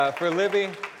For Libby,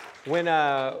 when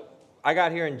I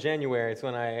got here in January, it's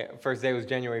when first day was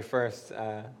January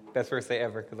 1st, best first day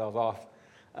ever because I was off.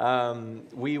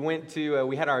 We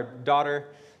had our daughter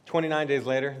 29 days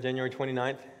later, January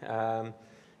 29th.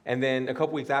 And then a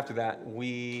couple weeks after that,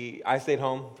 I stayed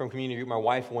home from community group. My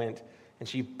wife went, and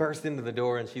she burst into the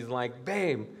door, and she's like,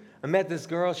 "Babe, I met this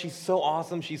girl. She's so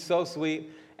awesome. She's so sweet."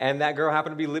 And that girl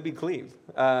happened to be Libby Cleaves,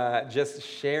 just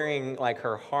sharing like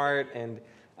her heart and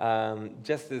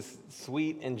just this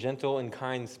sweet and gentle and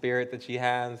kind spirit that she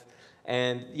has.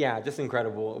 And yeah, just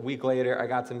incredible. A week later, I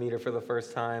got to meet her for the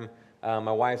first time.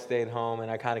 My wife stayed home,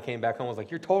 and I kind of came back home. I was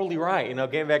like, "You're totally right."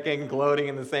 Came back in gloating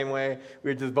in the same way.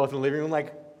 We were just both in the living room,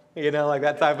 like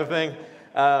that type of thing.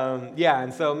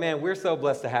 And so, man, we're so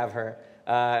blessed to have her.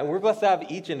 And we're blessed to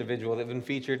have each individual that's been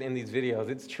featured in these videos.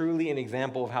 It's truly an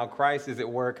example of how Christ is at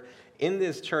work in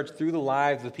this church through the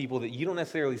lives of people that you don't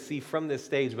necessarily see from this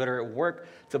stage, but are at work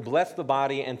to bless the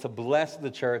body and to bless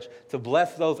the church, to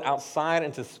bless those outside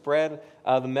and to spread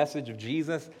the message of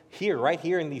Jesus right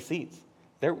here in these seats.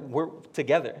 We're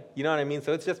together, you know what I mean?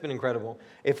 So it's just been incredible.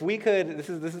 If we could, this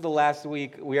is the last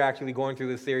week we're actually going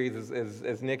through this series,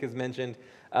 as Nick has mentioned.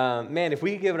 Man, if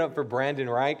we could give it up for Brandon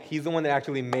Reich, he's the one that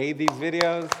actually made these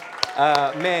videos.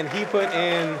 Man, he put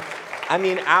in,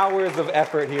 hours of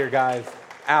effort here, guys.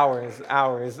 Hours.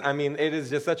 It is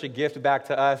just such a gift back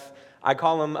to us. I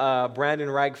call him Brandon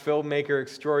Reich, filmmaker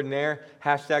extraordinaire,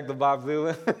 #the Bob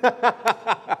Zula.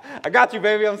 I got you,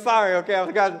 baby. I'm sorry, okay?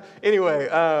 I got you. Anyway,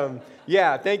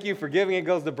 thank you for giving. It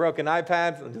goes to broken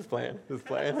iPads. I'm just playing.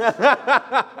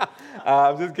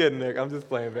 I'm just kidding, Nick. I'm just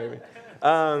playing, baby.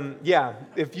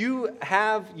 If you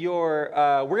have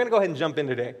we're going to go ahead and jump in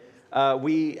today.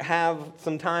 We have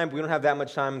some time. We don't have that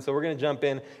much time, so we're going to jump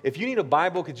in. If you need a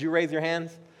Bible, could you raise your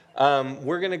hands?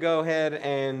 We're going to go ahead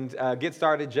and get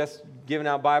started just giving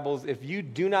out Bibles. If you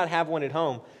do not have one at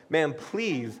home, man,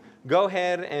 please go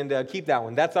ahead and keep that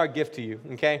one. That's our gift to you,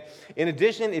 okay? In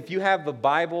addition, if you have the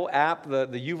Bible app, the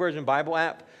YouVersion Bible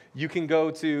app, you can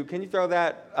go to, can you throw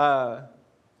that,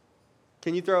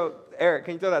 Eric,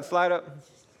 can you throw that slide up?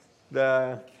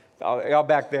 Y'all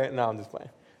back there? No, I'm just playing.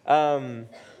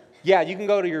 You can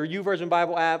go to your YouVersion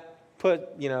Bible app,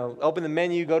 open the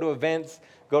menu, go to events,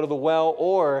 go to the well,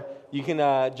 or you can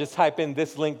just type in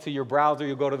this link to your browser.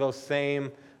 You'll go to those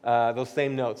same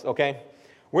notes, okay?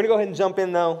 We're going to go ahead and jump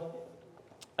in, though.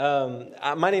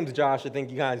 My name's Josh. I think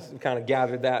you guys kind of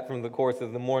gathered that from the course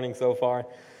of the morning so far.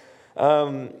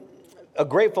 A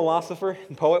great philosopher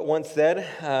and poet once said,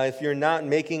 if you're not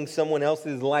making someone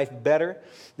else's life better,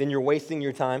 then you're wasting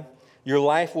your time. Your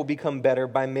life will become better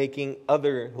by making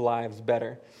other lives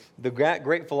better. The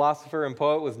great philosopher and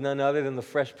poet was none other than the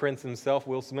Fresh Prince himself,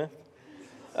 Will Smith.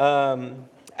 An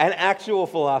actual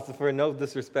philosopher, no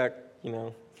disrespect,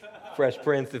 Fresh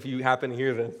Prince, if you happen to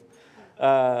hear this.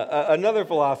 An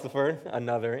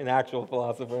actual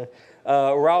philosopher,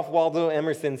 Ralph Waldo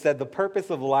Emerson said, "The purpose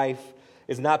of life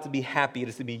is not to be happy, it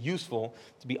is to be useful,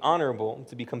 to be honorable,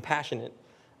 to be compassionate,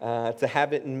 to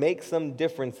have it make some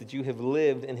difference that you have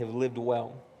lived and have lived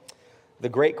well." The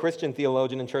great Christian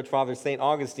theologian and church father St.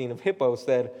 Augustine of Hippo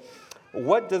said,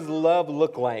 "What does love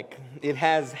look like? It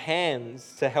has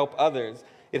hands to help others.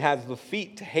 It has the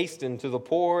feet to hasten to the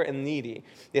poor and needy.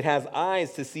 It has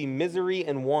eyes to see misery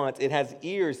and want. It has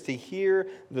ears to hear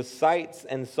the sights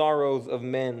and sorrows of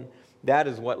men. That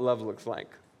is what love looks like."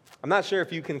 I'm not sure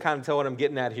if you can kind of tell what I'm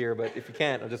getting at here, but if you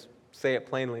can't, I'll just say it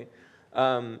plainly.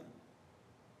 We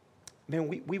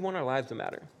want our lives to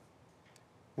matter.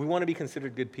 We want to be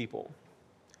considered good people.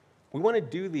 We want to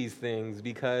do these things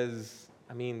because,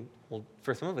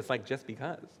 for some of us, just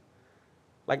because.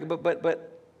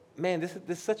 But man, this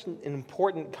is such an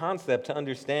important concept to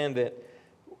understand that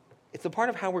it's a part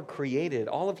of how we're created.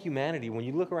 All of humanity, when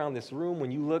you look around this room,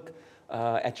 when you look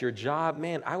at your job,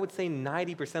 man, I would say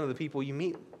 90% of the people you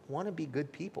meet want to be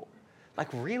good people.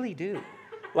 Really do.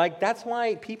 That's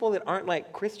why people that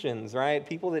aren't Christians, right?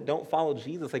 People that don't follow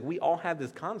Jesus, we all have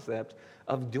this concept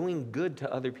of doing good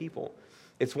to other people.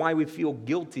 It's why we feel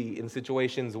guilty in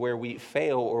situations where we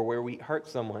fail or where we hurt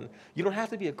someone. You don't have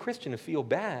to be a Christian to feel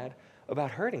bad about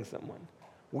hurting someone.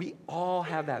 We all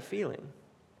have that feeling.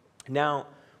 Now,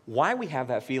 why we have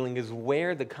that feeling is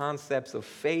where the concepts of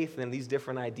faith and these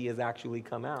different ideas actually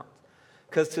come out.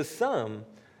 Because to some,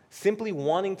 simply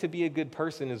wanting to be a good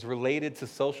person is related to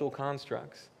social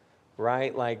constructs,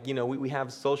 right? We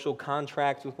have social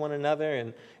contracts with one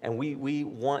another, and we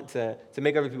want to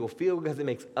make other people feel good because it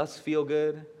makes us feel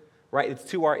good, right? It's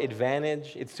to our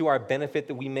advantage. It's to our benefit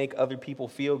that we make other people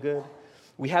feel good.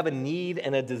 We have a need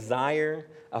and a desire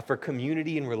for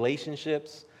community and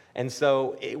relationships. And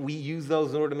so we use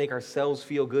those in order to make ourselves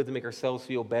feel good, to make ourselves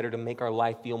feel better, to make our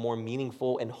life feel more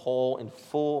meaningful and whole and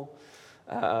full.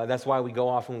 That's why we go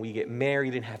off when we get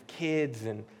married and have kids,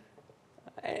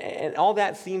 and all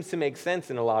that seems to make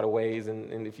sense in a lot of ways,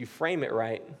 and if you frame it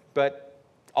right. But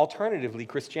alternatively,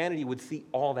 Christianity would see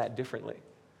all that differently.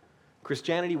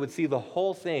 Christianity would see the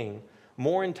whole thing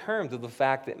more in terms of the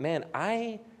fact that, man,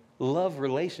 I love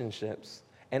relationships,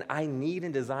 and I need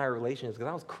and desire relationships because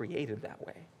I was created that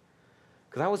way.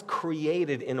 Because I was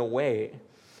created in a way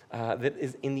that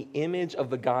is in the image of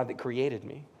the God that created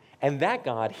me. And that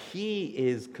God, he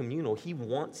is communal. He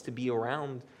wants to be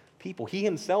around people. He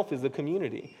himself is a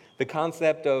community. The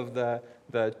concept of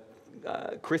the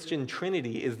Christian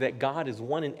Trinity is that God is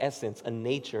one in essence, a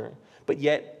nature, but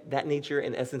yet that nature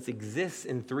in essence exists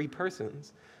in three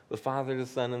persons, the Father, the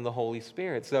Son, and the Holy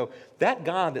Spirit. So that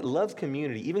God that loves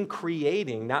community, even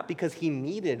creating, not because he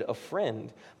needed a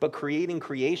friend, but creating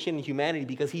creation and humanity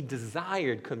because he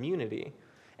desired community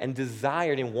and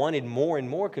desired and wanted more and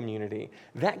more community,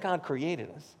 that God created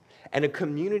us. And a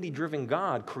community-driven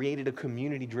God created a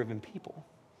community-driven people.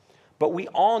 But we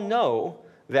all know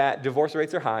that divorce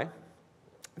rates are high,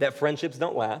 that friendships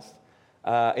don't last.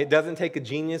 It doesn't take a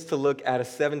genius to look at a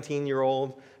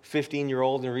 17-year-old,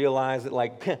 15-year-old and realize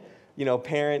that,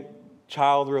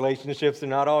 parent-child relationships are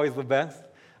not always the best.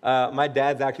 My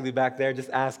dad's actually back there.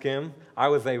 Just ask him. I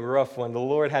was a rough one. The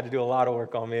Lord had to do a lot of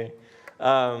work on me.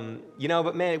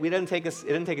 But man, it didn't take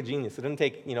a genius. It didn't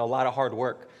take, a lot of hard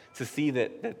work to see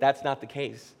that that's not the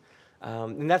case.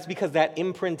 And that's because that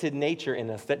imprinted nature in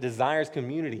us that desires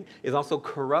community is also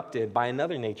corrupted by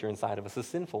another nature inside of us, a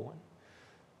sinful one.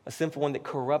 A sinful one that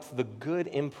corrupts the good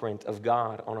imprint of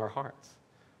God on our hearts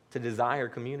to desire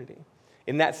community.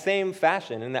 In that same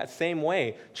fashion, in that same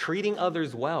way, treating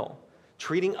others well,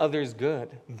 treating others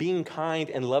good, being kind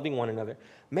and loving one another.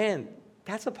 Man,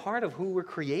 that's a part of who we're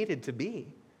created to be.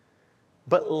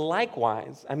 But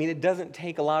likewise, it doesn't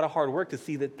take a lot of hard work to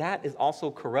see that that is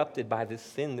also corrupted by this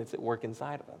sin that's at work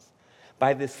inside of us.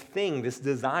 By this thing, this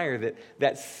desire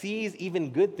that sees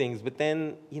even good things, but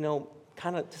then,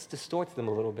 kind of just distorts them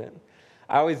a little bit.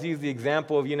 I always use the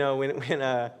example of,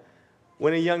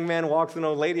 when a young man walks an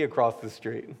old lady across the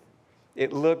street.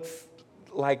 It looks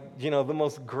like, the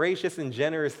most gracious and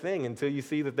generous thing until you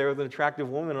see that there was an attractive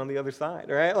woman on the other side,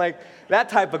 right? Like that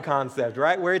type of concept,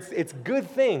 right? Where it's good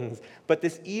things, but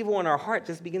this evil in our heart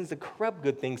just begins to corrupt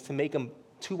good things to make them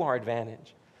to our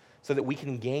advantage so that we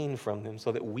can gain from them,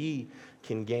 so that we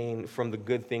can gain from the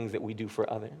good things that we do for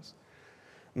others.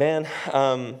 Man,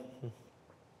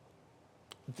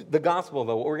 the gospel,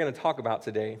 though, what we're going to talk about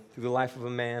today through the life of a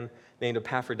man named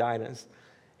Epaphroditus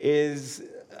is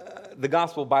the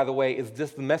gospel, by the way, is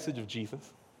just the message of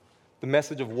Jesus, the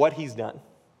message of what he's done,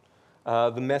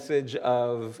 the message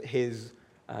of his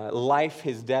life,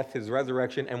 his death, his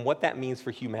resurrection, and what that means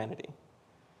for humanity.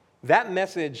 That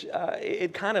message,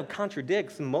 it kind of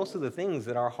contradicts most of the things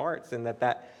that our hearts and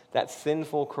that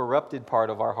sinful, corrupted part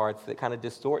of our hearts that kind of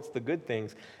distorts the good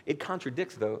things, it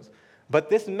contradicts those. But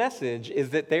this message is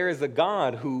that there is a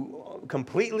God who,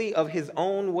 completely of his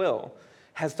own will,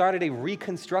 has started a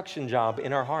reconstruction job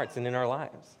in our hearts and in our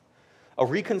lives. A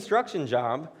reconstruction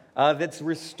job that's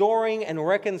restoring and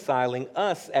reconciling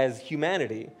us as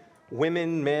humanity,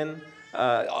 women, men,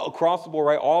 across the board,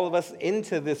 right? All of us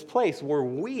into this place where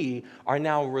we are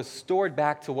now restored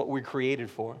back to what we're created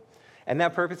for. And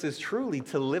that purpose is truly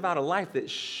to live out a life that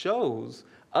shows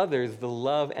others the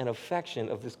love and affection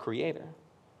of this Creator.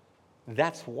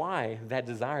 That's why that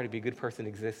desire to be a good person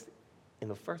exists in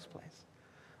the first place.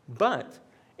 But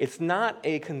it's not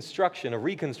a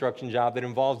reconstruction job that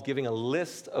involves giving a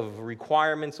list of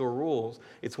requirements or rules.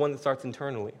 It's one that starts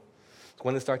internally. It's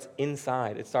one that starts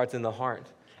inside. It starts in the heart.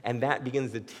 And that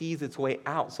begins to tease its way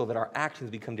out so that our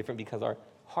actions become different because our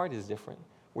heart is different.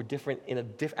 We're different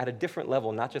at a different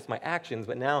level, not just my actions,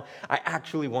 but now I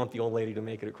actually want the old lady to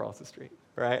make it across the street,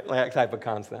 right? Like that type of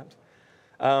concept.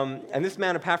 And this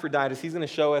man, Epaphroditus, he's going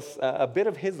to show us a bit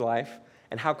of his life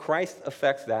and how Christ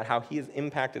affects that, how he has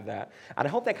impacted that. And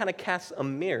I hope that kind of casts a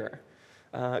mirror,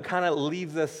 kind of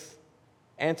leaves us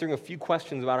answering a few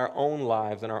questions about our own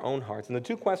lives and our own hearts. And the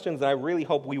two questions that I really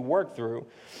hope we work through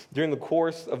during the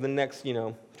course of the next,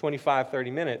 25,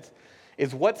 30 minutes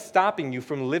is what's stopping you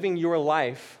from living your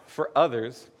life for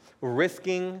others,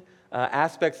 risking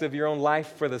aspects of your own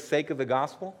life for the sake of the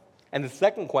gospel? And the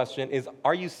second question is,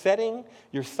 are you setting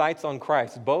your sights on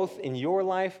Christ, both in your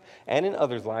life and in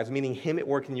others' lives, meaning him at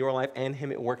work in your life and him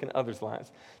at work in others'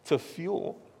 lives, to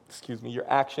fuel, your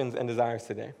actions and desires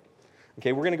today?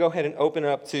 Okay, we're going to go ahead and open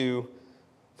up to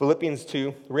Philippians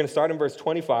 2. We're going to start in verse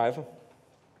 25.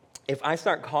 If I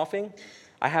start coughing,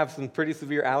 I have some pretty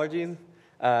severe allergies.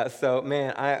 So,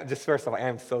 man, first off, I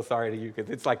am so sorry to you because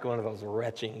it's like one of those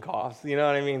retching coughs. You know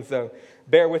what I mean? So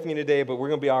bear with me today, but we're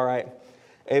going to be all right.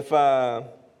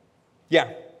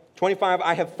 25,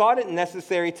 I have thought it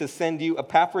necessary to send you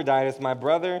Epaphroditus, my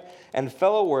brother and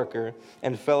fellow worker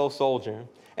and fellow soldier,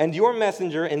 and your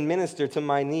messenger and minister to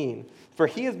my need. For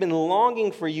he has been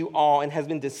longing for you all and has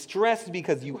been distressed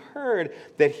because you heard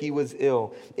that he was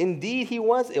ill. Indeed, he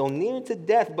was ill, near to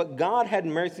death, but God had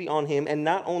mercy on him, and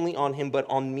not only on him, but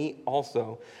on me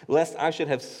also, lest I should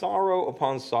have sorrow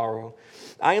upon sorrow.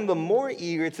 I am the more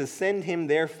eager to send him,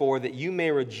 therefore, that you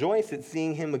may rejoice at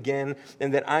seeing him again,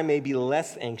 and that I may be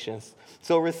less anxious.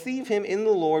 So receive him in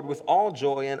the Lord with all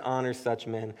joy and honor such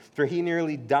men, for he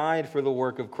nearly died for the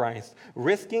work of Christ,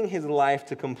 risking his life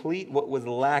to complete what was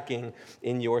lacking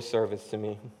in your service to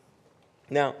me.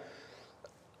 Now,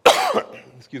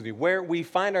 where we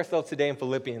find ourselves today in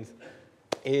Philippians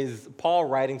is Paul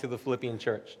writing to the Philippian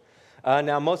church.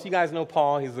 Now, most of you guys know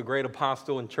Paul. He's a great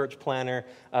apostle and church planner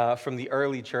from the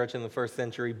early church in the first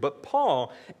century. But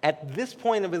Paul, at this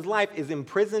point of his life, is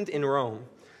imprisoned in Rome.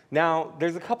 Now,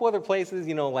 there's a couple other places,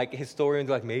 like historians,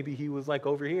 like maybe he was like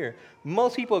over here.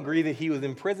 Most people agree that he was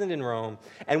imprisoned in Rome.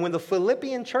 And when the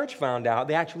Philippian church found out,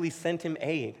 they actually sent him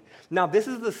aid. Now, this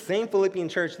is the same Philippian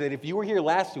church that if you were here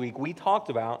last week, Tori talked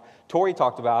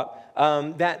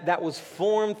about, that was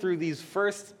formed through these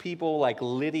first people like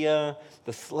Lydia,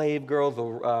 the slave girl,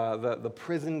 the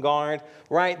prison guard,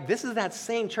 right? This is that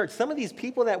same church. Some of these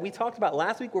people that we talked about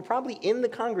last week were probably in the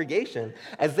congregation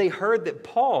as they heard that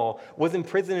Paul was in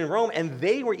prison in Rome, and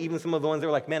they were even some of the ones that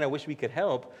were like, man, I wish we could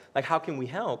help. Like, how can we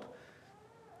help?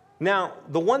 Now,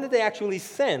 the one that they actually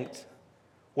sent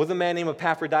was a man named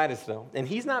Epaphroditus, though. And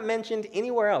he's not mentioned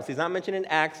anywhere else. He's not mentioned in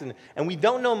Acts, and we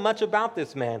don't know much about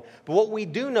this man. But what we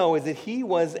do know is that he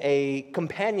was a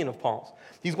companion of Paul's.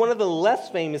 He's one of the less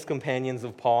famous companions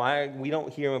of Paul. We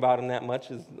don't hear about him that much,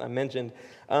 as I mentioned.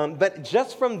 But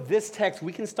just from this text,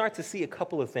 we can start to see a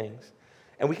couple of things.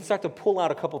 And we can start to pull out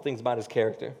a couple of things about his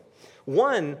character.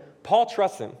 One, Paul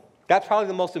trusts him. That's probably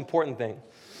the most important thing.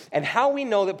 And how we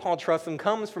know that Paul trusts him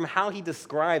comes from how he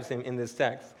describes him in this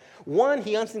text. One,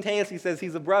 he instantaneously says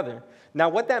he's a brother. Now,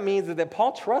 what that means is that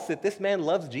Paul trusts that this man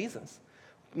loves Jesus.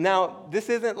 Now, this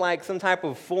isn't like some type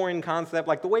of foreign concept.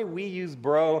 Like the way we use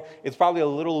bro is probably a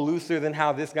little looser than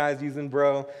how this guy's using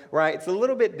bro, right? It's a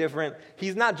little bit different.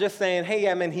 He's not just saying, hey,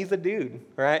 yeah, man, he's a dude,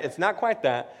 right? It's not quite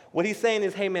that. What he's saying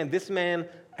is, hey, man, this man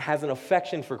has an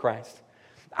affection for Christ.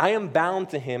 I am bound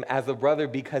to him as a brother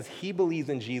because he believes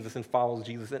in Jesus and follows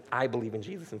Jesus, and I believe in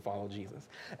Jesus and follow Jesus.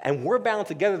 And we're bound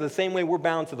together the same way we're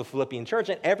bound to the Philippian church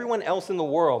and everyone else in the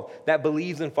world that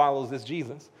believes and follows this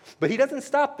Jesus. But he doesn't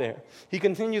stop there. He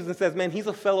continues and says, man, he's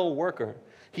a fellow worker.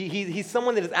 He's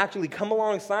someone that has actually come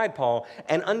alongside Paul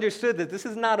and understood that this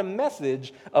is not a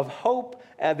message of hope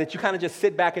that you kind of just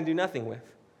sit back and do nothing with.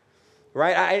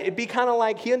 Right? It'd be kind of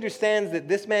like he understands that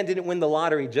this man didn't win the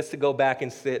lottery just to go back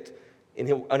and sit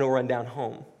in a rundown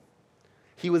home.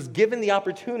 He was given the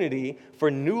opportunity for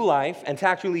new life and to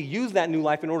actually use that new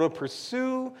life in order to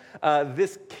pursue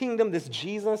this kingdom, this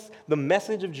Jesus, the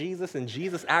message of Jesus and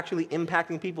Jesus actually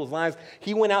impacting people's lives.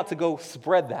 He went out to go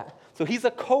spread that. So he's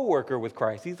a co-worker with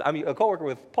Christ. He's a co-worker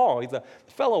with Paul. He's a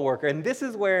fellow worker. And this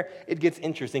is where it gets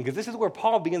interesting because this is where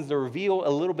Paul begins to reveal a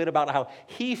little bit about how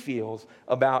he feels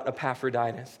about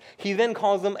Epaphroditus. He then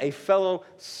calls him a fellow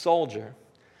soldier.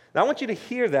 Now, I want you to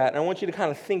hear that, and I want you to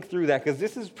kind of think through that, because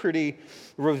this is pretty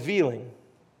revealing.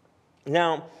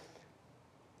 Now,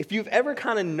 if you've ever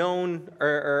kind of known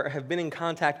or have been in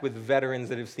contact with veterans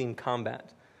that have seen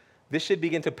combat, this should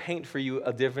begin to paint for you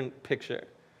a different picture.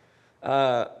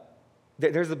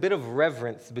 There's a bit of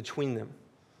reverence between them,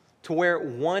 to where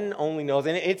one only knows,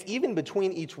 and it's even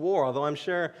between each war, although I'm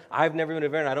sure I've never been a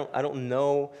veteran. I don't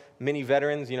know many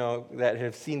veterans, that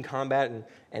have seen combat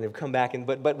and have come back.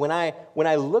 But when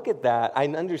I look at that, I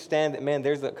understand that, man,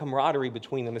 there's a camaraderie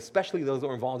between them, especially those that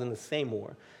were involved in the same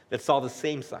war, that saw the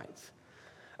same sights.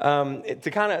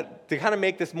 To kind of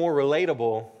make this more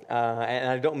relatable, and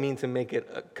I don't mean to make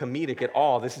it comedic at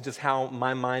all, this is just how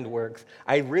my mind works.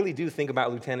 I really do think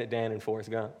about Lieutenant Dan and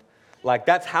Forrest Gump. Like,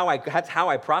 that's how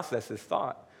I process this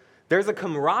thought. There's a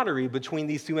camaraderie between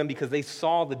these two men because they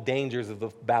saw the dangers of the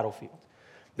battlefield.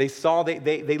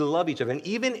 They love each other. And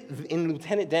even in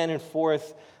Lieutenant Dan and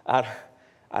Forrest,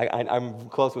 I'm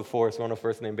close with Forrest, we're on a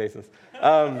first-name basis.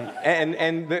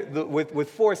 With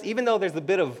Forrest, even though there's a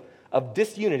bit of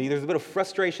disunity, there's a bit of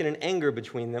frustration and anger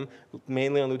between them,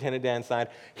 mainly on Lieutenant Dan's side,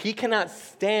 he cannot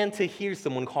stand to hear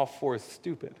someone call Forrest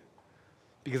stupid.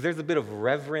 Because there's a bit of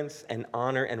reverence and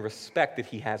honor and respect that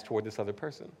he has toward this other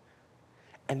person.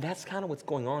 And that's kind of what's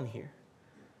going on here.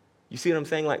 You see what I'm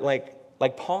saying?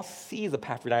 Like Paul sees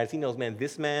Epaphroditus. He knows, man,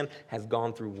 this man has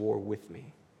gone through war with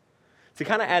me. To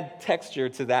kind of add texture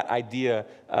to that idea,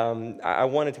 I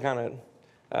wanted to kind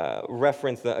of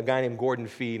reference a guy named Gordon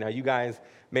Fee. Now, you guys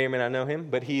may or may not know him,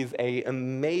 but he's an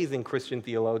amazing Christian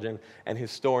theologian and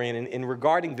historian. And in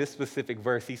regarding this specific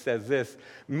verse, he says this: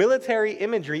 military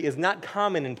imagery is not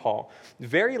common in Paul.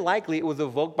 Very likely it was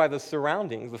evoked by the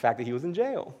surroundings, the fact that he was in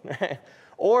jail,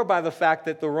 or by the fact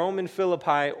that the Roman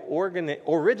Philippi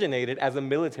originated as a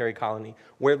military colony.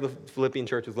 Where the Philippian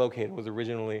church was located was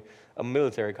originally a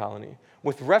military colony.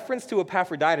 With reference to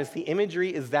Epaphroditus, the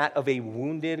imagery is that of a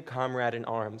wounded comrade in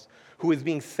arms who is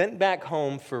being sent back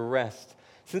home for rest.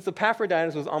 Since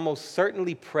Epaphroditus was almost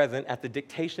certainly present at the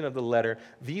dictation of the letter,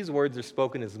 these words are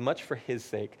spoken as much for his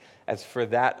sake as for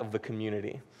that of the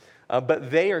community. But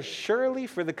they are surely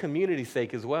for the community's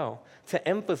sake as well, to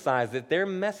emphasize that their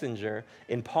messenger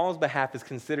in Paul's behalf is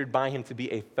considered by him to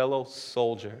be a fellow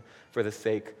soldier for the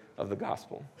sake of the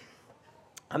gospel.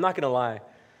 I'm not going to lie.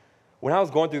 When I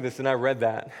was going through this and I read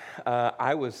that,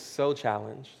 I was so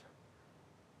challenged.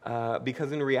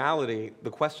 Because in reality,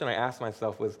 the question I asked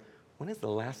myself was, when is the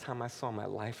last time I saw my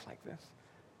life like this?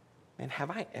 Man, have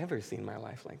I ever seen my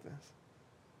life like this?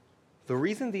 The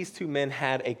reason these two men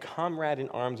had a comrade in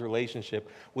arms relationship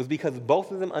was because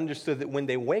both of them understood that when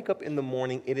they wake up in the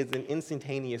morning, it is an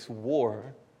instantaneous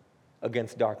war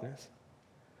against darkness.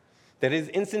 That is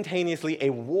instantaneously a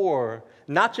war,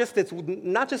 not just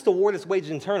a war that's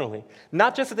waged internally,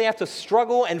 not just that they have to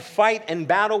struggle and fight and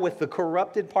battle with the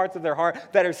corrupted parts of their heart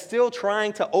that are still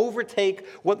trying to overtake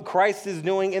what Christ is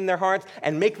doing in their hearts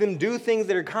and make them do things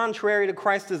that are contrary to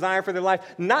Christ's desire for their life.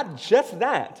 Not just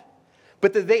that,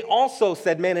 but that they also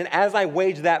said, man, and as I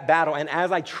wage that battle and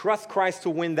as I trust Christ to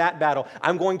win that battle,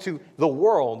 I'm going to the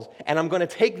world and I'm going to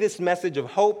take this message of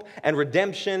hope and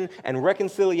redemption and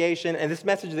reconciliation and this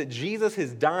message that Jesus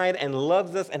has died and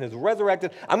loves us and has resurrected.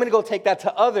 I'm going to go take that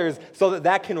to others so that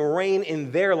that can reign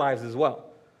in their lives as well.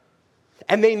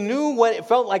 And they knew what it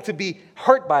felt like to be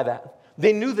hurt by that.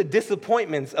 They knew the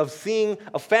disappointments of seeing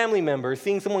a family member,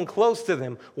 seeing someone close to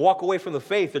them walk away from the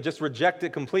faith or just reject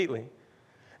it completely.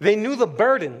 They knew the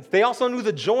burdens. They also knew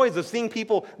the joys of seeing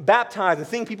people baptized and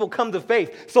seeing people come to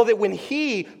faith. So that when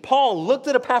Paul, looked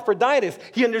at Epaphroditus,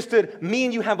 he understood, me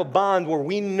and you have a bond where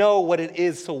we know what it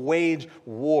is to wage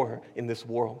war in this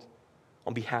world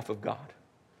on behalf of God.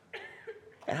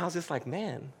 And I was just like,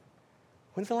 man,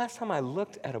 when's the last time I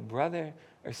looked at a brother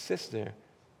or sister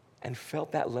and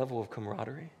felt that level of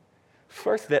camaraderie?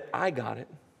 First, that I got it,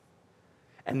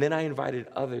 and then I invited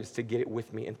others to get it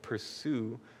with me and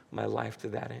pursue my life to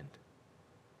that end.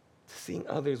 Seeing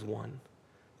others one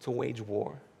to wage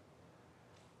war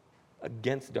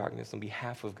against darkness on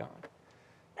behalf of God.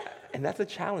 And that's a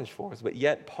challenge for us. But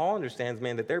yet Paul understands,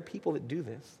 man, that there are people that do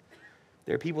this.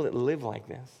 There are people that live like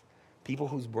this. People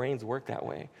whose brains work that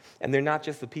way. And they're not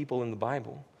just the people in the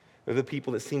Bible. They're the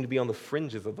people that seem to be on the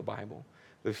fringes of the Bible.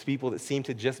 There's people that seem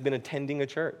to just been attending a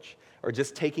church or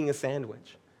just taking a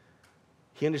sandwich.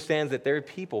 He understands that there are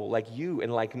people like you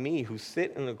and like me who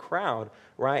sit in the crowd,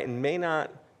 right, and may not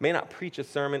preach a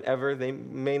sermon ever. They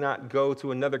may not go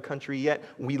to another country yet.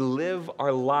 We live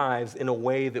our lives in a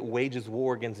way that wages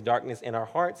war against darkness in our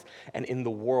hearts and in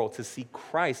the world to see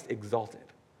Christ exalted,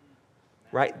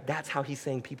 right? That's how he's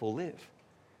saying people live.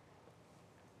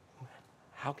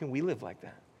 How can we live like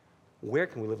that? Where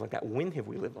can we live like that? When have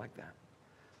we lived like that?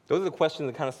 Those are the questions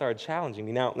that kind of started challenging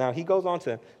me. Now he goes on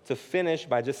to finish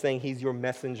by just saying he's your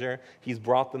messenger. He's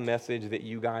brought the message that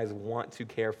you guys want to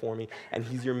care for me, and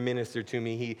he's your minister to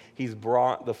me. He's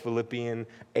brought the Philippian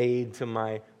aid to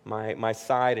my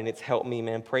side, and it's helped me,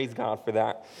 man. Praise God for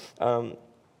that. But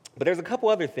there's a couple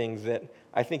other things that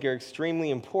I think are extremely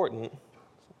important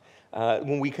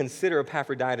when we consider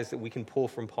Epaphroditus that we can pull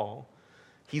from Paul.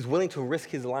 He's willing to risk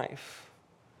his life.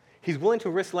 He's willing to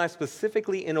risk life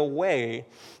specifically in a way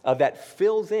that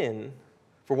fills in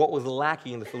for what was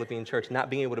lacking in the Philippian church, not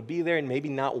being able to be there and maybe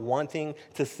not wanting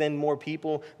to send more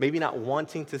people, maybe not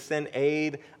wanting to send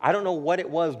aid. I don't know what it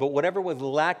was, but whatever was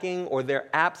lacking or their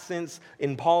absence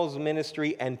in Paul's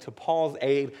ministry and to Paul's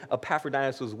aid,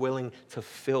 Epaphroditus was willing to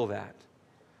fill that.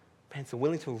 Man, so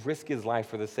willing to risk his life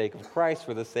for the sake of Christ,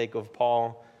 for the sake of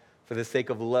Paul, for the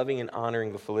sake of loving and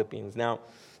honoring the Philippians. Now,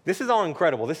 this is all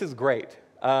incredible. This is great.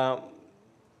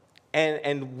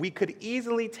 And we could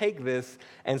easily take this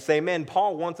and say, man,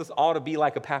 Paul wants us all to be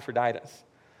like Epaphroditus,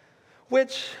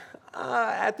 which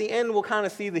at the end we'll kind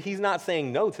of see that he's not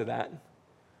saying no to that.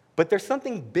 But there's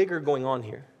something bigger going on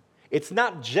here. It's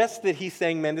not just that he's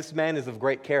saying, man, this man is of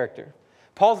great character.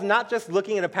 Paul's not just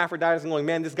looking at Epaphroditus and going,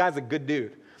 man, this guy's a good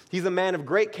dude. He's a man of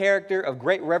great character, of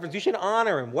great reverence. You should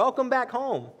honor him. Welcome back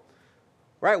home.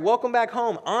 Right? Welcome back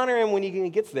home. Honor him when he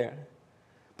gets there.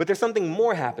 But there's something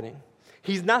more happening.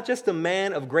 He's not just a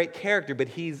man of great character, but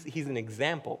he's an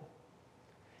example.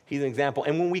 He's an example.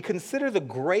 And when we consider the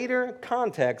greater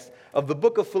context of the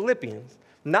book of Philippians,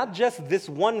 not just this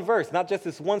one verse, not just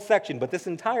this one section, but this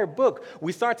entire book,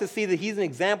 we start to see that he's an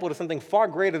example to something far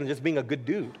greater than just being a good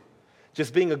dude,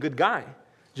 just being a good guy,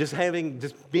 just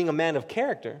being a man of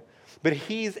character. But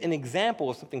he's an example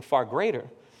of something far greater.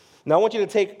 Now, I want you to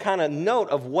take kind of note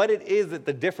of what it is that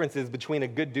the difference is between a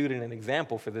good dude and an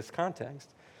example for this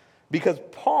context. Because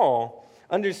Paul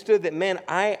understood that, man,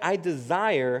 I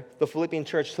desire the Philippian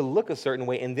church to look a certain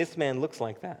way, and this man looks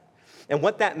like that. And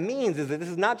what that means is that this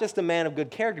is not just a man of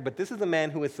good character, but this is a man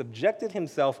who has subjected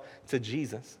himself to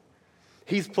Jesus.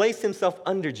 He's placed himself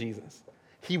under Jesus.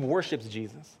 He worships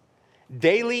Jesus.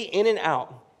 Daily, in and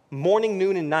out, morning,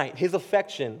 noon, and night, his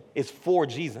affection is for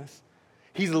Jesus.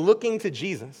 He's looking to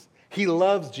Jesus. He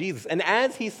loves Jesus. And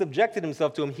as he subjected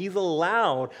himself to him, he's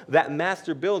allowed that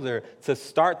master builder to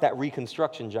start that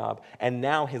reconstruction job. And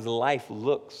now his life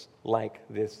looks like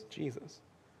this Jesus.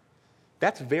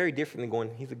 That's very different than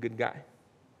going, he's a good guy.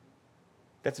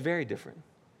 That's very different.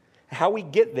 How we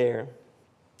get there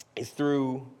is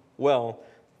through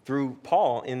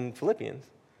Paul in Philippians.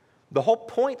 The whole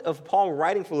point of Paul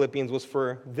writing Philippians was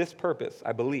for this purpose,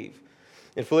 I believe.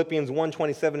 In Philippians 1,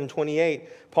 27 and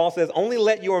 28, Paul says, only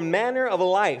let your manner of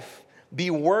life be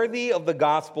worthy of the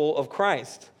gospel of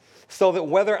Christ, so that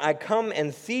whether I come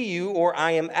and see you or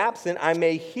I am absent, I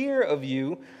may hear of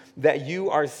you that you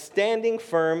are standing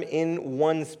firm in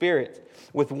one spirit,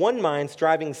 with one mind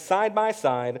striving side by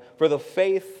side for the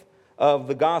faith of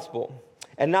the gospel,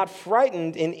 and not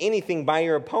frightened in anything by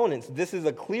your opponents. This is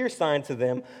a clear sign to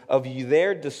them of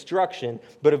their destruction,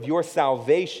 but of your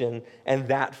salvation, and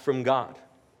that from God.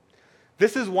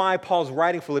 This is why Paul's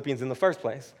writing Philippians in the first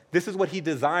place. This is what he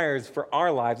desires for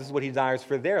our lives. This is what he desires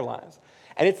for their lives.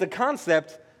 And it's a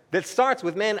concept that starts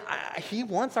with, man, he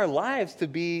wants our lives to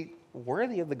be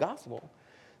worthy of the gospel.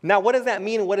 Now, what does that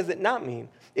mean and what does it not mean?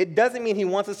 It doesn't mean he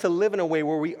wants us to live in a way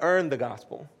where we earn the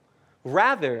gospel.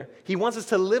 Rather, he wants us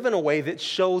to live in a way that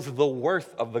shows the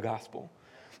worth of the gospel,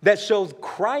 that shows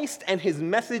Christ and his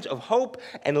message of hope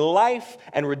and life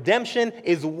and redemption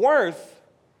is worth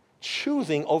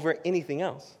choosing over anything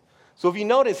else. So if you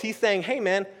notice, he's saying, hey,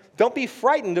 man, don't be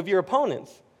frightened of your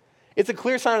opponents. It's a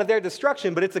clear sign of their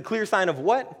destruction, but it's a clear sign of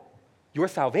what? Your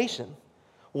salvation.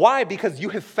 Why? Because you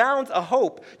have found a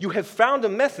hope. You have found a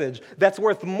message that's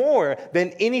worth more than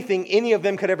anything any of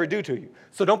them could ever do to you.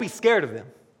 So don't be scared of them.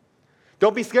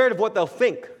 Don't be scared of what they'll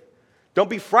think. Don't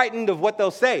be frightened of what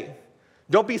they'll say.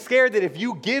 Don't be scared that if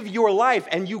you give your life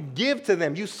and you give to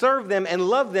them, you serve them and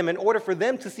love them in order for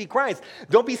them to see Christ,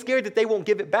 don't be scared that they won't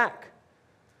give it back.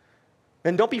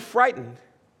 And don't be frightened.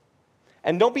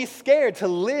 And don't be scared to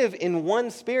live in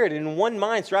one spirit, in one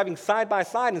mind, striving side by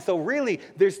side. And so really,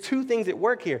 there's two things at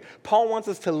work here. Paul wants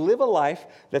us to live a life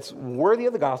that's worthy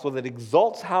of the gospel, that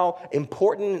exalts how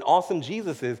important and awesome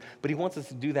Jesus is, but he wants us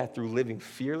to do that through living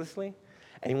fearlessly,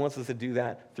 and he wants us to do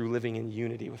that through living in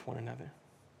unity with one another.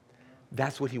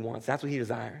 That's what he wants. That's what he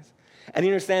desires. And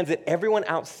he understands that everyone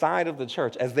outside of the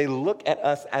church, as they look at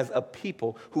us as a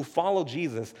people who follow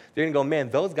Jesus, they're going to go,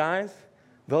 man, those guys,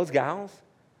 those gals,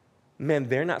 man,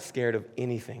 they're not scared of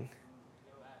anything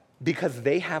because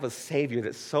they have a Savior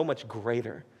that's so much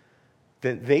greater,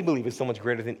 that they believe is so much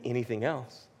greater than anything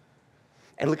else.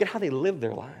 And look at how they live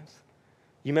their lives.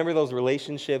 You remember those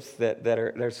relationships that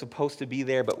are supposed to be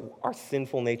there, but our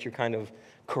sinful nature kind of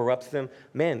corrupts them?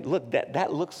 Man, look,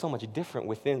 that looks so much different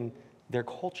within their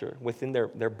culture, within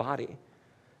their body.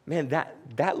 Man,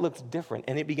 that looks different,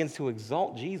 and it begins to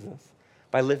exalt Jesus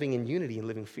by living in unity and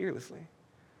living fearlessly.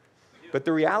 But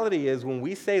the reality is, when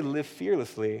we say live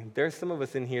fearlessly, there's some of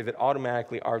us in here that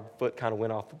automatically our foot kind of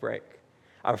went off the brake.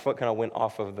 Our foot kind of went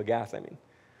off of the gas,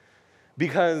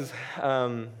 Because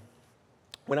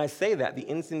when I say that,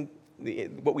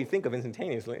 what we think of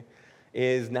instantaneously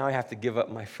is now I have to give up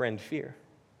my friend fear.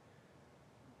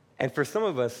 And for some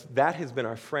of us, that has been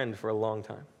our friend for a long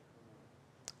time.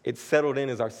 It's settled in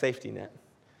as our safety net.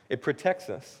 It protects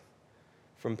us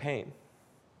from pain.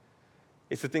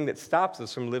 It's the thing that stops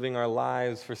us from living our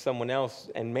lives for someone else,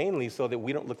 and mainly so that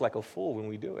we don't look like a fool when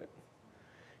we do it.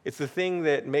 It's the thing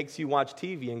that makes you watch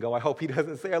TV and go, I hope he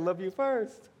doesn't say I love you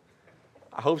first.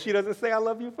 I hope she doesn't say I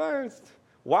love you first.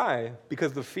 Why?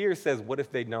 Because the fear says, what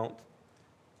if they don't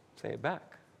say it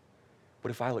back?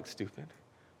 What if I look stupid?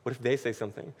 What if they say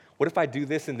something? What if I do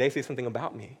this and they say something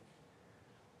about me?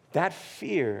 That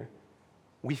fear,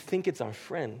 we think it's our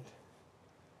friend.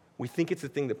 We think it's the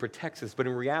thing that protects us, but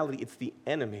in reality, it's the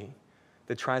enemy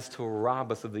that tries to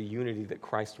rob us of the unity that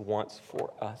Christ wants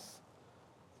for us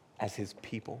as his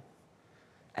people,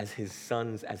 as his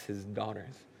sons, as his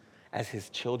daughters, as his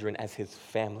children, as his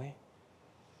family.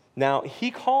 Now,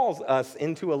 he calls us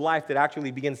into a life that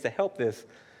actually begins to help this,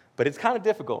 but it's kind of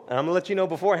difficult. And I'm going to let you know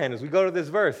beforehand, as we go to this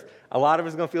verse, a lot of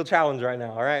us are going to feel challenged right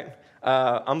now, all right?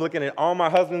 I'm looking at all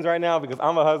my husbands right now because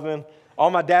I'm a husband,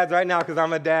 all my dads right now because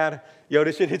I'm a dad. Yo,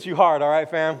 this shit hits you hard, all right,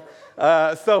 fam?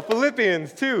 So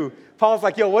Philippians 2, Paul's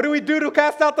like, yo, what do we do to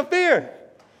cast out the fear?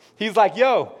 He's like,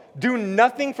 yo, do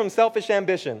nothing from selfish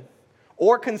ambition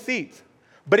or conceit,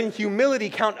 but in humility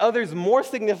count others more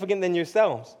significant than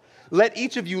yourselves. Let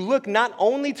each of you look not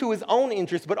only to his own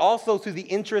interest, but also to the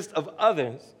interest of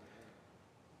others.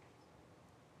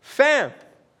 Fam,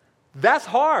 that's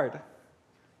hard.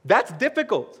 That's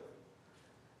difficult.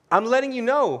 I'm letting you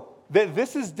know that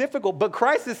this is difficult, but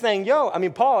Christ is saying,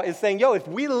 Paul is saying, if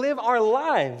we live our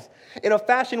lives in a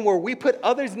fashion where we put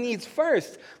others' needs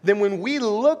first, then when we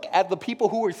look at the people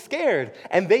who are scared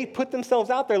and they put themselves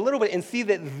out there a little bit and see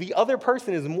that the other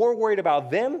person is more worried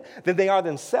about them than they are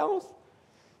themselves,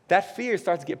 that fear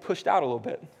starts to get pushed out a little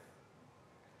bit.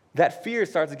 That fear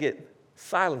starts to get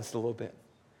silenced a little bit.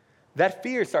 That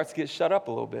fear starts to get shut up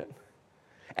a little bit.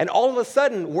 And all of a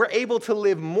sudden, we're able to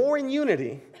live more in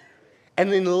unity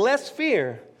and in less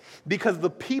fear because the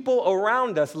people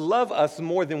around us love us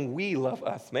more than we love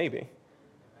us, maybe.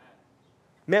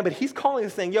 Man, but he's calling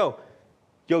us saying, yo,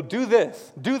 do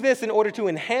this. Do this in order to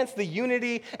enhance the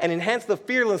unity and enhance the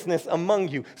fearlessness among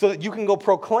you so that you can go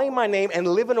proclaim my name and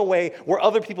live in a way where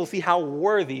other people see how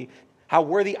worthy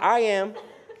I am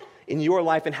in your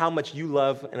life and how much you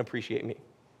love and appreciate me.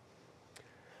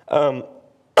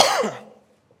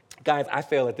 Guys, I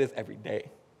fail at this every day.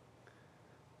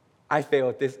 I fail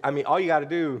at this. All you got to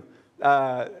do,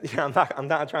 I'm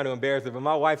not trying to embarrass her, but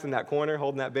my wife's in that corner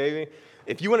holding that baby.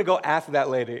 If you want to go ask that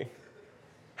lady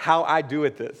how I do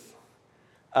at this,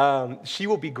 she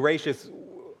will be gracious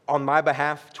on my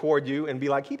behalf toward you and be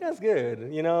like, he does good,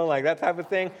 like that type of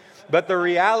thing. But the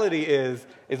reality is,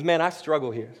 man, I struggle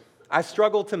here. I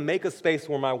struggle to make a space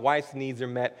where my wife's needs are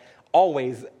met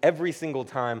always, every single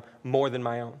time, more than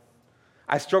my own.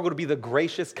 I struggle to be the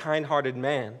gracious, kind-hearted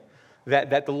man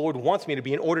that the Lord wants me to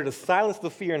be in order to silence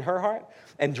the fear in her heart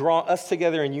and draw us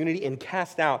together in unity and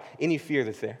cast out any fear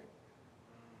that's there.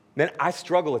 Man, I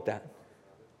struggle at that.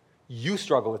 You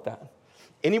struggle with that.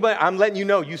 Anybody, I'm letting you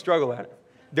know you struggle at it.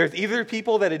 There's either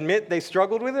people that admit they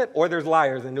struggled with it or there's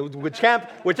liars. And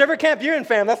whichever camp you're in,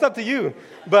 fam, that's up to you.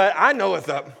 But I know what's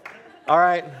up. All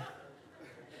right?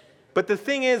 But the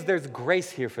thing is, there's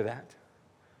grace here for that.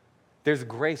 There's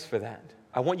grace for that.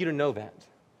 I want you to know that.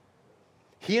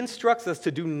 He instructs us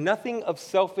to do nothing of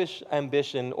selfish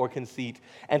ambition or conceit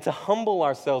and to humble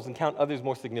ourselves and count others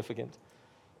more significant.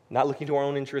 Not looking to our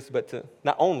own interests,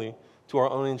 not only to our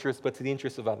own interests, but to the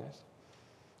interests of others.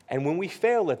 And when we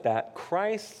fail at that,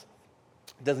 Christ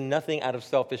does nothing out of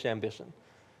selfish ambition.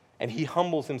 And he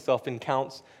humbles himself and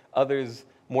counts others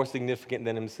more significant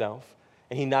than himself.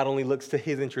 And he not only looks to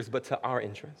his interests, but to our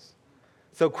interests.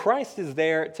 So Christ is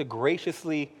there to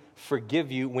graciously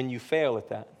forgive you when you fail at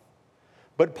that.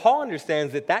 But Paul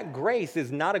understands that grace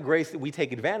is not a grace that we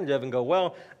take advantage of and go,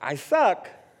 well, I suck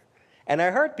and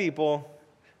I hurt people,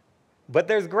 but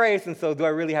there's grace, and so do I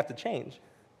really have to change?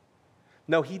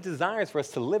 No, he desires for us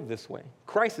to live this way.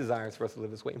 Christ desires for us to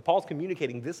live this way. And Paul's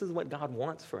communicating this is what God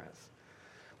wants for us.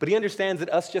 But he understands that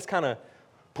us just kind of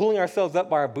pulling ourselves up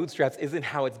by our bootstraps isn't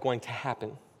how it's going to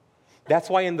happen. That's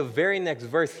why in the very next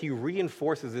verse, he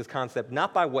reinforces this concept,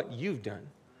 not by what you've done,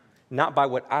 not by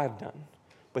what I've done,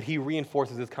 but he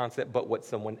reinforces this concept, but what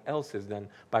someone else has done,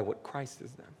 by what Christ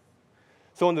has done.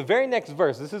 So in the very next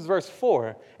verse, this is verse 4,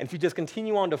 and if you just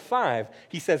continue on to 5,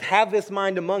 he says, have this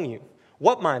mind among you.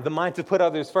 What mind? The mind to put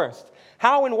others first.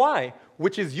 How and why?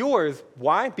 Which is yours.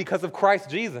 Why? Because of Christ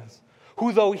Jesus,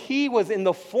 who though he was in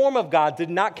the form of God, did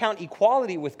not count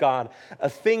equality with God a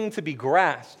thing to be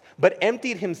grasped, but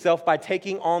emptied himself by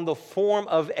taking on the form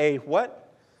of a what?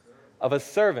 Of a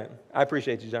servant. I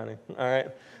appreciate you, Johnny. All right.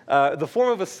 The form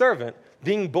of a servant,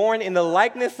 being born in the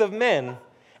likeness of men,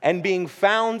 and being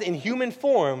found in human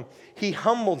form, he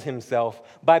humbled himself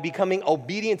by becoming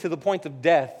obedient to the point of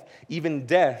death, even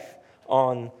death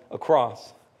on a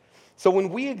cross. So when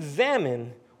we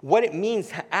examine what it means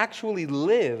to actually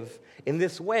live in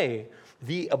this way,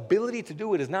 the ability to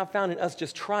do it is not found in us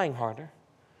just trying harder.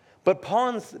 But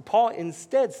Paul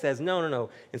instead says, no.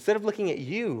 Instead of looking at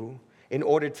you in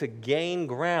order to gain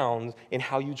ground in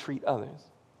how you treat others,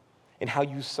 in how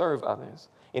you serve others,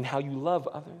 in how you love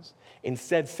others,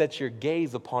 instead set your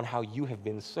gaze upon how you have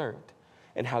been served.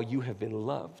 and how you have been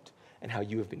loved and how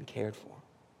you have been cared for.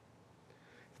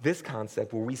 This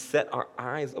concept where we set our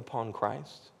eyes upon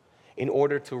Christ in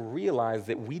order to realize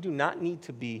that we do not need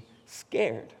to be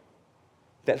scared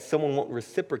that someone won't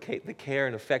reciprocate the care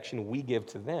and affection we give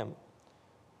to them,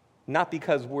 not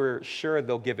because we're sure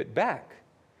they'll give it back,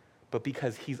 but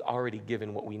because he's already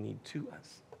given what we need to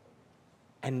us.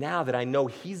 And now that I know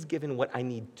he's given what I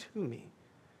need to me,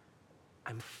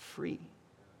 I'm free.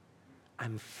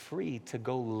 I'm free to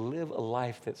go live a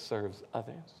life that serves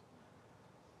others.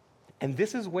 And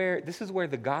this is where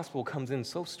the gospel comes in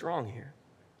so strong here.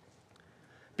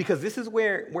 Because this is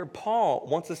where Paul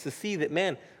wants us to see that,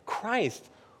 man, Christ,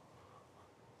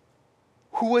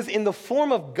 who was in the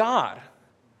form of God,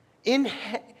 in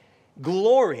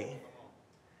glory,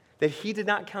 that he did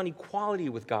not count equality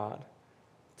with God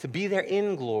to be there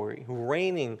in glory,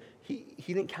 reigning. He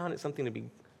didn't count it something to be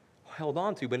held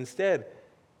on to, but instead,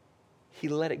 he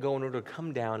let it go in order to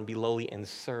come down, be lowly, and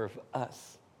serve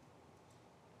us.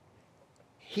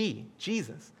 He,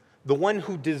 Jesus, the one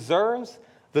who deserves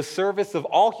the service of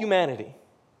all humanity.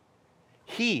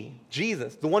 He,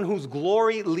 Jesus, the one whose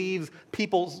glory leaves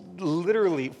people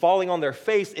literally falling on their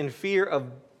face in fear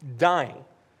of dying.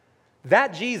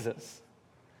 That Jesus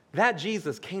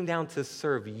came down to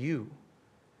serve you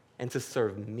and to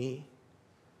serve me.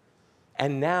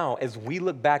 And now, as we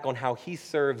look back on how he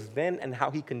serves then and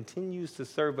how he continues to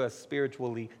serve us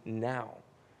spiritually now,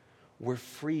 we're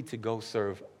free to go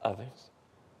serve others.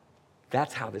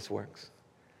 That's how this works.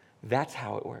 That's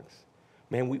how it works.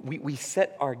 Man, we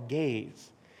set our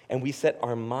gaze and we set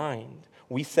our mind.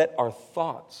 We set our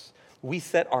thoughts. We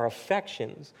set our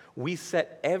affections. We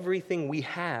set everything we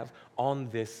have on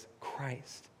this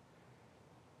Christ.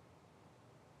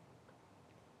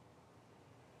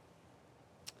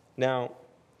 Now,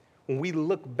 when we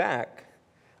look back,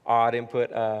 I didn't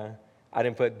put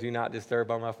do not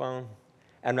disturb on my phone.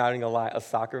 I'm not even gonna lie, a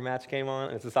soccer match came on,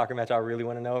 and it's a soccer match I really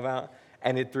want to know about,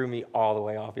 and it threw me all the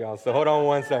way off, y'all. So hold on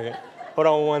one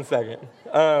second.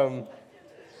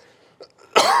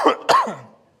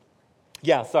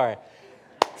 Yeah, sorry.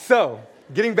 So,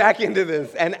 getting back into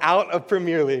this and out of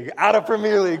Premier League,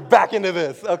 back into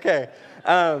this. Okay.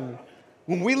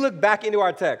 When we look back into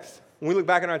our text,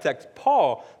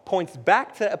 Paul points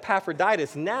back to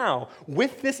Epaphroditus now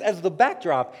with this as the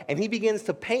backdrop, and he begins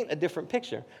to paint a different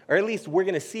picture, or at least we're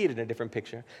going to see it in a different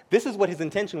picture. This is what his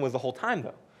intention was the whole time,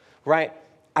 though, right?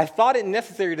 I thought it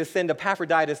necessary to send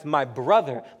Epaphroditus, my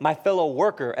brother, my fellow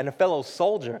worker, and a fellow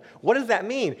soldier. What does that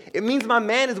mean? It means my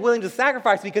man is willing to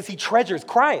sacrifice because he treasures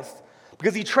Christ,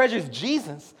 because he treasures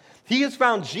Jesus. He has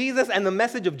found Jesus and the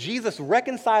message of Jesus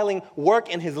reconciling work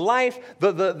in his life,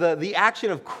 the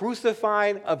action of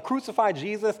crucified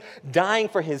Jesus, dying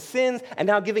for his sins, and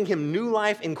now giving him new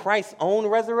life in Christ's own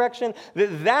resurrection.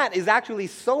 That is actually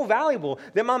so valuable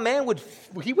that my man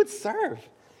would serve.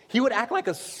 He would act like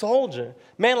a soldier.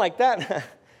 Man like that,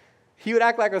 he would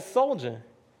act like a soldier.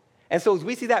 And so as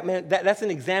we see that, man, that's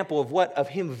an example of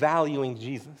him valuing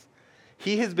Jesus.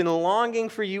 He has been longing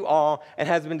for you all and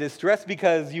has been distressed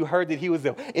because you heard that he was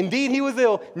ill. Indeed, he was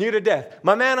ill, near to death.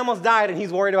 My man almost died, and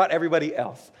he's worried about everybody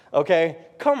else. Okay?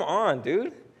 Come on,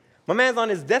 dude. My man's on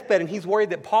his deathbed, and he's worried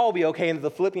that Paul will be okay and that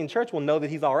the Philippian church will know that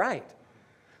he's all right.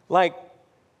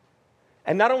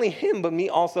 And not only him, but me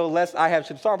also, lest I have...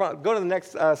 Sorry, go to the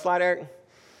next slide, Eric.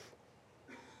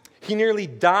 He nearly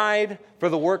died for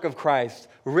the work of Christ,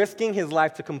 risking his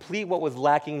life to complete what was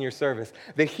lacking in your service.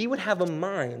 That he would have a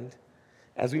mind,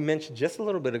 as we mentioned just a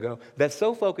little bit ago, that's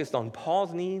so focused on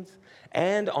Paul's needs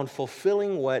and on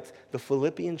fulfilling what the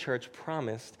Philippian church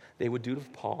promised they would do to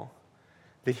Paul,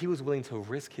 that he was willing to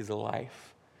risk his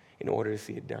life in order to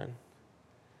see it done.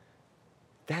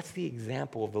 That's the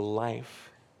example of the life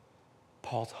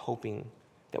Paul's hoping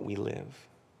that we live,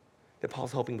 that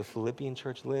Paul's hoping the Philippian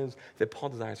church lives, that Paul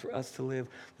desires for us to live.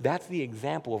 That's the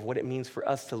example of what it means for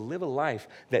us to live a life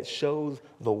that shows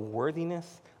the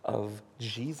worthiness of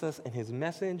Jesus and his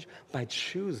message by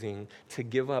choosing to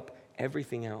give up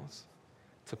everything else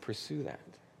to pursue that.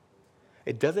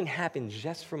 It doesn't happen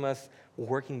just from us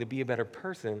working to be a better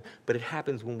person, but it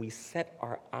happens when we set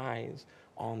our eyes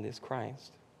on this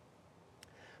Christ.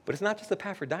 But it's not just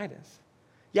Epaphroditus.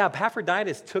 Yeah,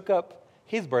 Epaphroditus took up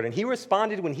his burden. He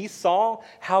responded when he saw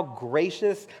how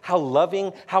gracious, how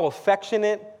loving, how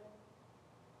affectionate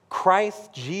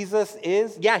Christ, Jesus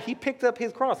is. Yeah, he picked up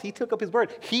his cross. He took up his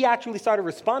burden. He actually started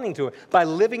responding to it by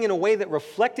living in a way that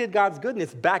reflected God's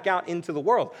goodness back out into the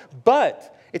world.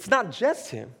 But it's not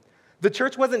just him. The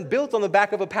church wasn't built on the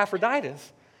back of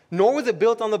Epaphroditus, nor was it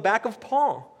built on the back of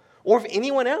Paul or of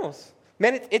anyone else.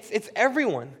 Man, it's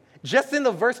everyone. Just in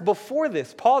the verse before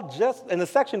this, in the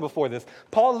section before this,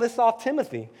 Paul lists off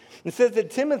Timothy. It says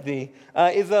that Timothy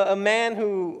is a man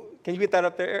who, can you get that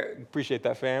up there? Appreciate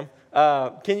that, fam.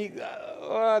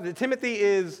 Timothy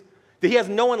is, that he has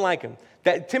no one like him.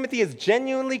 That Timothy is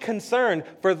genuinely concerned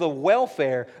for the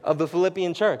welfare of the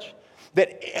Philippian church.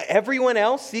 That everyone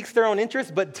else seeks their own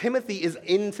interest, but Timothy is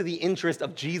into the interest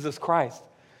of Jesus Christ.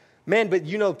 Man, but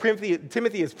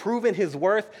Timothy has proven his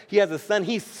worth. He has a son.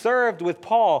 He served with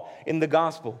Paul in the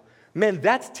gospel. Man,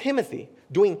 that's Timothy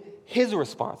doing his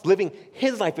response, living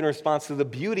his life in response to the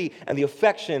beauty and the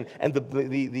affection and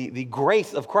the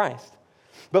grace of Christ.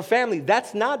 But family,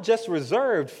 that's not just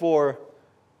reserved for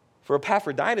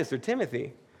Epaphroditus or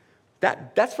Timothy.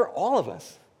 That's for all of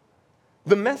us.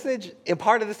 The message in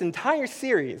part of this entire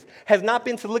series has not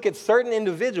been to look at certain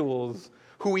individuals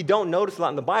who we don't notice a lot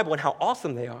in the Bible and how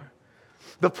awesome they are.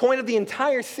 The point of the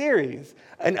entire series,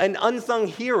 an unsung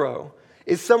hero,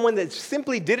 is someone that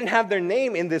simply didn't have their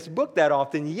name in this book that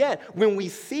often, yet when we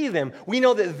see them, we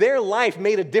know that their life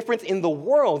made a difference in the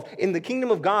world, in the kingdom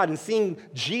of God, and seeing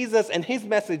Jesus and his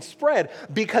message spread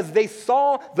because they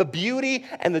saw the beauty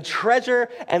and the treasure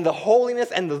and the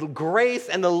holiness and the grace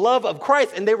and the love of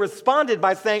Christ, and they responded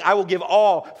by saying, I will give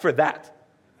all for that.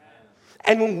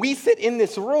 And when we sit in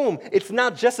this room, it's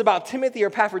not just about Timothy or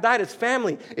Epaphroditus,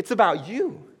 family. It's about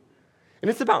you. And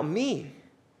it's about me.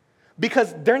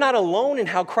 Because they're not alone in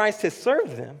how Christ has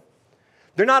served them.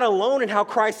 They're not alone in how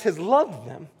Christ has loved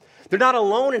them. They're not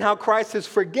alone in how Christ has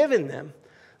forgiven them.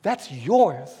 That's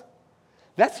yours.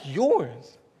 That's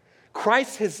yours.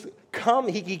 Christ has come,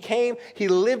 he came, he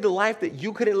lived a life that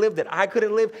you couldn't live, that I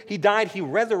couldn't live. He died, he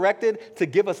resurrected to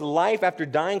give us life after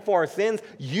dying for our sins.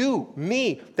 You,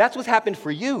 me, that's what's happened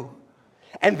for you.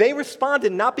 And they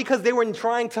responded not because they were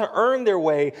trying to earn their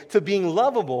way to being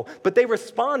lovable, but they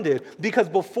responded because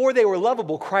before they were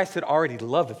lovable, Christ had already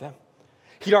loved them.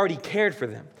 He'd already cared for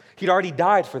them. He'd already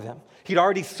died for them. He'd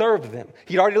already served them.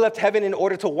 He'd already left heaven in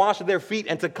order to wash their feet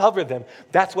and to cover them.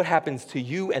 That's what happens to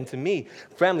you and to me.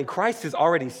 Family, Christ has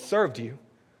already served you.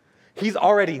 He's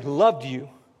already loved you.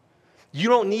 You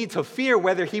don't need to fear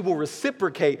whether he will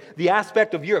reciprocate the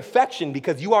aspect of your affection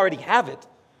because you already have it.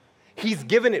 He's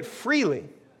given it freely.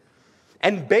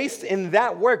 And based in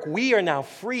that work, we are now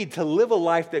free to live a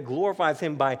life that glorifies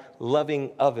him by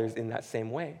loving others in that same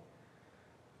way.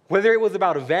 Whether it was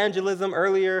about evangelism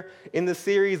earlier in the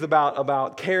series,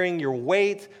 about carrying your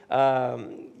weight,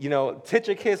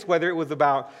 Tychicus, whether it was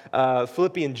about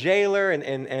Philippian jailer and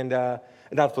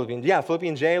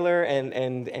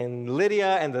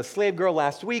Lydia and the slave girl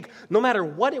last week, no matter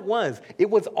what it was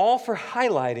all for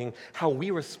highlighting how we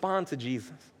respond to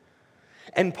Jesus.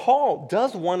 And Paul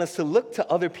does want us to look to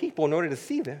other people in order to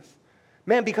see this.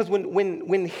 Man, because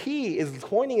when he is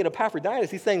pointing at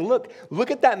Epaphroditus, he's saying, look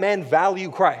at that man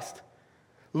value Christ.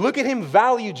 Look at him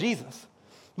value Jesus.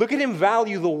 Look at him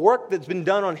value the work that's been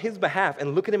done on his behalf,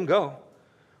 and look at him go.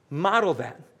 Model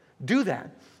that. Do that.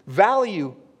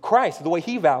 Value Christ the way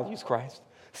he values Christ.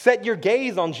 Set your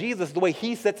gaze on Jesus the way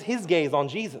he sets his gaze on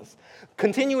Jesus.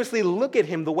 Continuously look at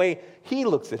him the way he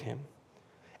looks at him.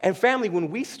 And family,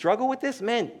 when we struggle with this,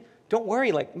 man, don't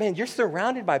worry. You're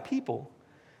surrounded by people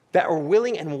that are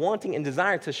willing and wanting and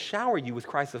desire to shower you with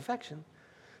Christ's affection.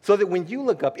 So that when you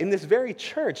look up in this very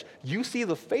church, you see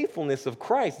the faithfulness of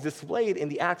Christ displayed in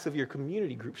the acts of your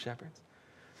community group shepherds,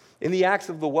 in the acts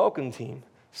of the welcome team,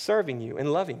 serving you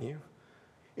and loving you,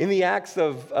 in the acts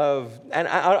and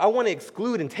I want to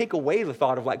exclude and take away the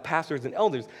thought of pastors and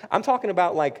elders. I'm talking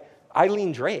about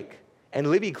Eileen Drake and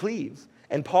Libby Cleaves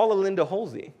and Paula Linda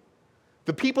Holsey,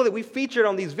 the people that we featured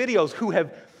on these videos who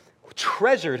have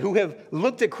treasured, who have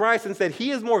looked at Christ and said,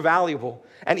 he is more valuable.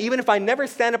 And even if I never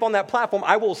stand up on that platform,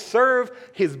 I will serve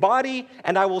his body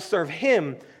and I will serve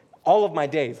him all of my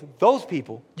days. Those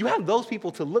people, you have those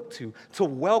people to look to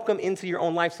welcome into your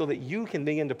own life so that you can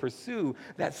begin to pursue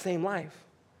that same life.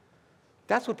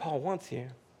 That's what Paul wants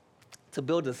here, to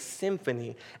build a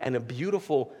symphony and a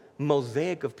beautiful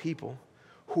mosaic of people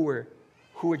who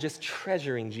are just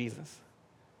treasuring Jesus.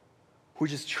 Who are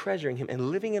just treasuring him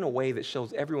and living in a way that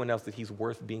shows everyone else that he's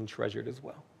worth being treasured as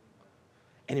well.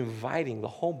 And inviting the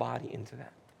whole body into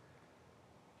that.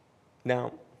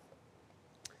 Now,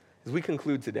 as we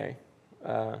conclude today,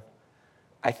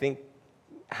 I think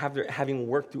having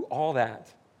worked through all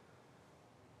that,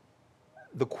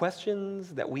 the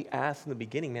questions that we asked in the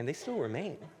beginning, man, they still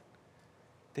remain.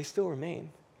 They still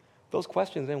remain. Those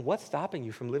questions, man, what's stopping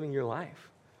you from living your life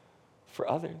for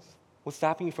others? What's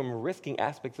stopping you from risking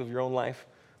aspects of your own life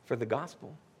for the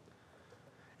gospel?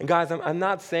 And guys, I'm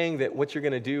not saying that what you're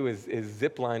going to do is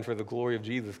zip line for the glory of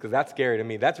Jesus, because that's scary to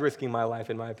me. That's risking my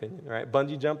life, in my opinion, right?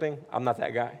 Bungee jumping, I'm not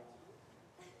that guy.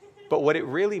 But what it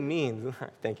really means,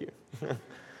 thank you.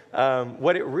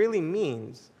 What it really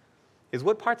means is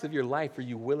what parts of your life are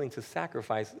you willing to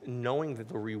sacrifice knowing that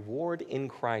the reward in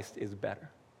Christ is better?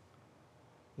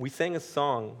 We sang a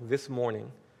song this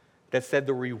morning that said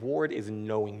the reward is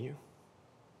knowing you.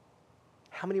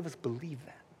 How many of us believe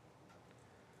that?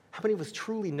 How many of us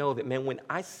truly know that, man, when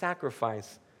I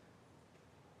sacrifice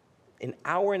an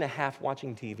hour and a half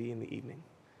watching TV in the evening,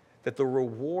 that the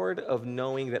reward of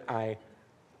knowing that I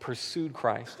pursued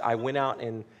Christ, I went out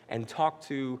and talked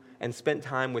to and spent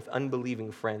time with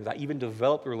unbelieving friends, I even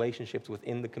developed relationships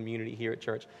within the community here at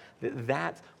church,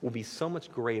 that will be so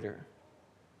much greater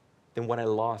than what I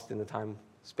lost in the time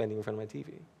spending in front of my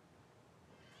TV.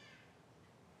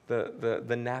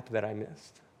 The nap that I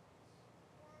missed.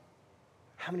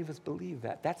 How many of us believe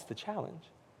that? That's the challenge.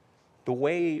 The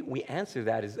way we answer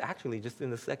that is actually just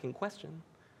in the second question.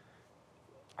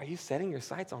 Are you setting your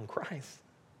sights on Christ?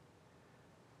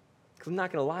 Because I'm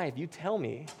not going to lie, if you tell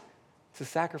me to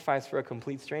sacrifice for a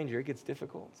complete stranger, it gets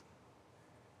difficult.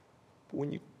 But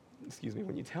when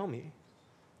you tell me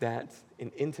that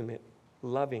an intimate,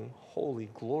 loving, holy,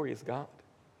 glorious God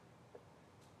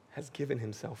has given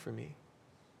himself for me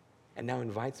and now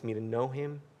invites me to know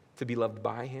him, to be loved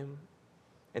by him,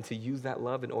 and to use that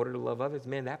love in order to love others,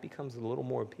 man, that becomes a little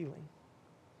more appealing.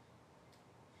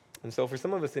 And so for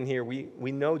some of us in here,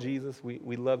 we know Jesus,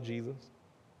 we love Jesus.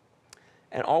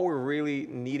 And all we're really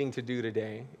needing to do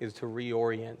today is to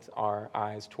reorient our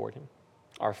eyes toward him,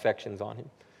 our affections on him.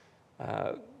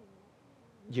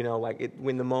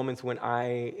 In the moments when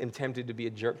I am tempted to be a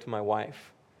jerk to my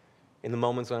wife, in the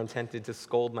moments when I'm tempted to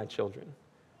scold my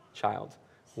child,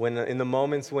 in the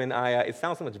moments when it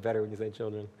sounds so much better when you say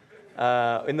children,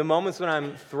 in the moments when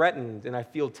I'm threatened and I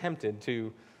feel tempted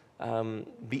to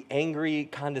be angry,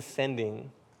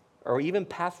 condescending, or even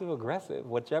passive-aggressive,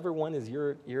 whichever one is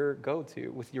your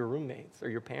go-to with your roommates or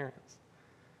your parents.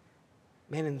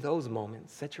 Man, in those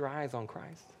moments, set your eyes on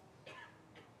Christ.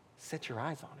 Set your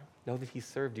eyes on him. Know that he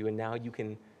served you, and now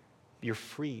you're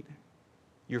freed.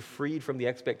 You're freed from the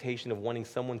expectation of wanting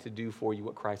someone to do for you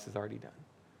what Christ has already done.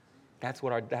 That's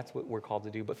what we're called to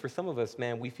do. But for some of us,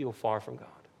 man, we feel far from God.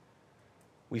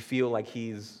 We feel like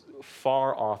he's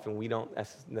far off, and we don't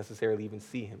necessarily even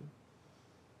see him.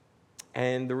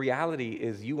 And the reality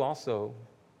is you also,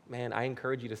 man, I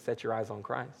encourage you to set your eyes on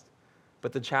Christ.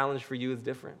 But the challenge for you is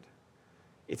different.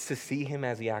 It's to see him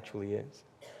as he actually is.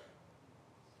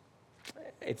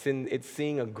 It's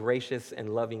seeing a gracious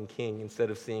and loving king instead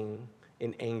of seeing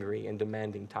an angry and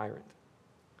demanding tyrant.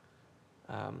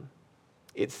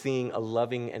 It's seeing a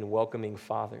loving and welcoming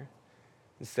father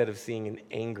instead of seeing an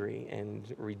angry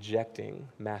and rejecting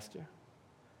master.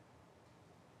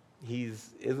 He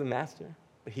is a master,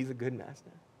 but he's a good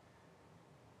master.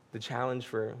 The challenge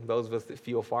for those of us that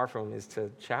feel far from him is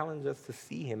to challenge us to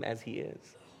see him as he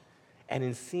is. And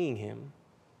in seeing him,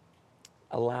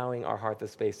 allowing our heart the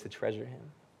space to treasure him.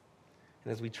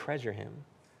 And as we treasure him,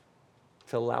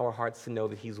 to allow our hearts to know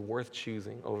that he's worth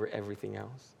choosing over everything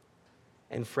else.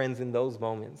 And friends, in those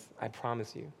moments, I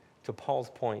promise you, to Paul's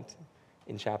point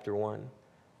in chapter 1,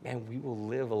 man, we will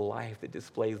live a life that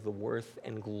displays the worth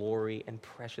and glory and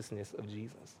preciousness of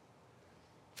Jesus.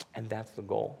 And that's the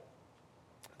goal.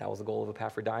 That was the goal of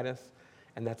Epaphroditus,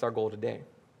 and that's our goal today.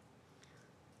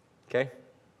 Okay?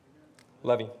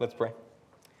 Love you. Let's pray.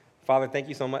 Father, thank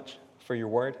you so much for your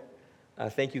word.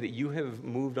 Thank you that you have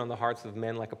moved on the hearts of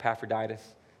men like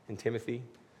Epaphroditus and Timothy.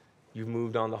 You've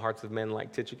moved on the hearts of men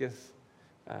like Tychicus,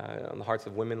 on the hearts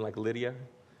of women like Lydia,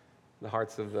 the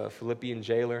hearts of the Philippian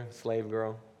jailer, slave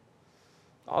girl.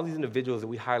 All these individuals that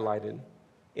we highlighted,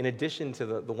 in addition to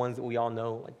the ones that we all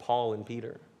know, like Paul and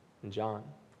Peter and John.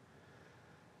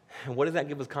 And what does that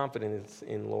give us confidence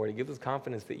in, Lord? It gives us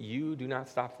confidence that you do not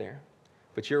stop there,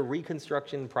 but your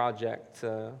reconstruction project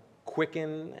to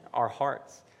quicken our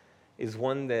hearts is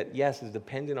one that, yes, is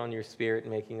dependent on your Spirit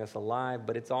making us alive,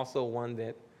 but it's also one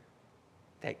that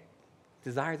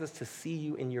desires us to see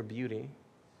you in your beauty,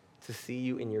 to see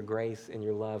you in your grace and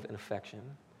your love and affection,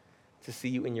 to see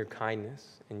you in your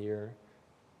kindness and your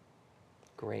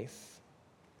grace.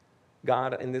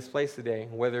 God, in this place today,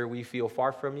 whether we feel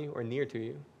far from you or near to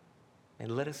you,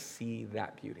 and let us see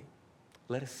that beauty.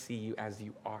 Let us see you as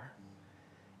you are.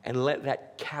 And let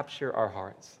that capture our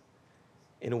hearts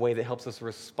in a way that helps us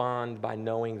respond by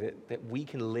knowing that we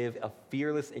can live a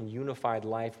fearless and unified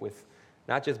life with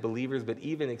not just believers, but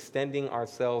even extending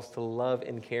ourselves to love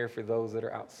and care for those that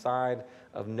are outside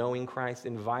of knowing Christ,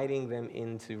 inviting them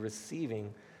into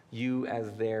receiving you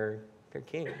as their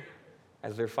king,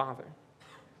 as their father.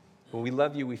 When we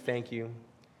love you, we thank you, and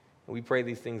we pray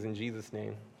these things in Jesus'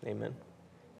 name. Amen.